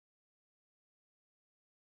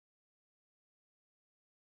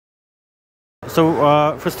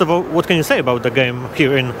So first of all, what can you say about the game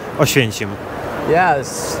here in Oświęcim? Yeah,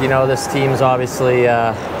 this team's obviously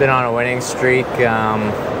been on a winning streak.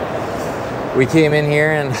 We came in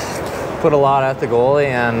here and put a lot at the goalie,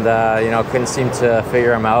 and couldn't seem to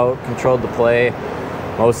figure him out. Controlled the play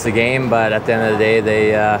most of the game, but at the end of the day,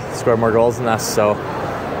 they scored more goals than us. So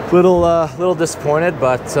little disappointed,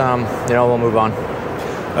 but we'll move on.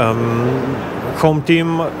 Home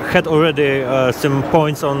team had already some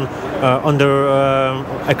points on their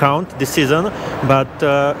account this season, but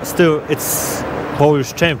still it's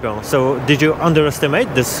Polish champion. So did you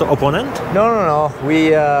underestimate this opponent? No.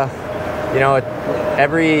 We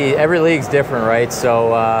every league's different, right?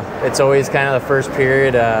 So it's always kind of the first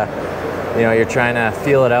period. You're trying to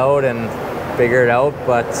feel it out and figure it out,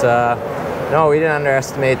 but no, we didn't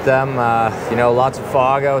underestimate them. Lots of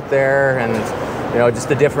fog out there, and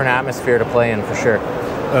just a different atmosphere to play in for sure.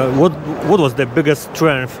 What was the biggest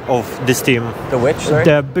strength of this team? The which? Sorry?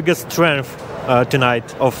 The biggest strength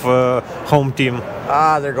tonight of home team?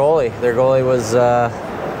 Their goalie. Their goalie was,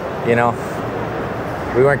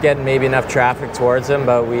 we weren't getting maybe enough traffic towards him,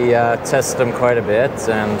 but we tested him quite a bit,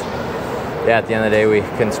 and yeah, at the end of the day, we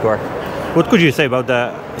couldn't score. What could you say about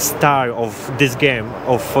the style of this game,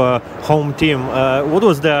 of home team? What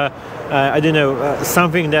was the,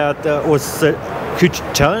 something that was a huge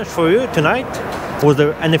challenge for you tonight? Was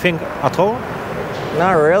there anything at all?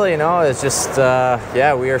 Not really, no. It's just,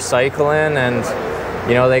 we were cycling, and,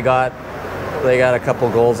 they got a couple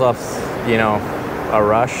goals off, a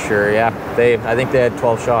rush, or I think they had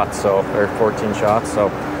 12 shots, or 14 shots, so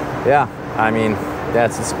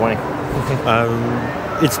it's disappointing.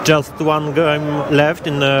 It's just one game left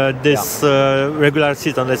in this regular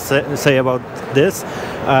season, let's say about this.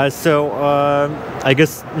 I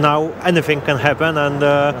guess now anything can happen, and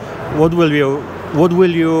how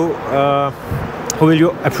will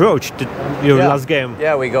you approach your last game?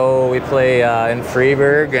 Yeah, we play in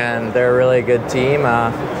Freiburg, and they're a really good team.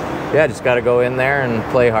 Just got to go in there and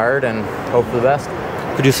play hard and hope for the best.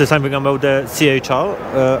 Could you say something about the CHL?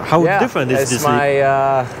 How different is this league? It's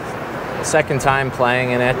my second time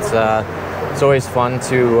playing in it. It's always fun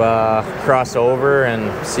to cross over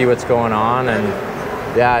and see what's going on. And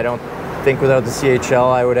I don't think without the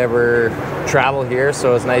CHL I would ever travel here.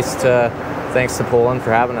 So it's nice thanks to Poland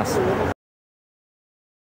for having us.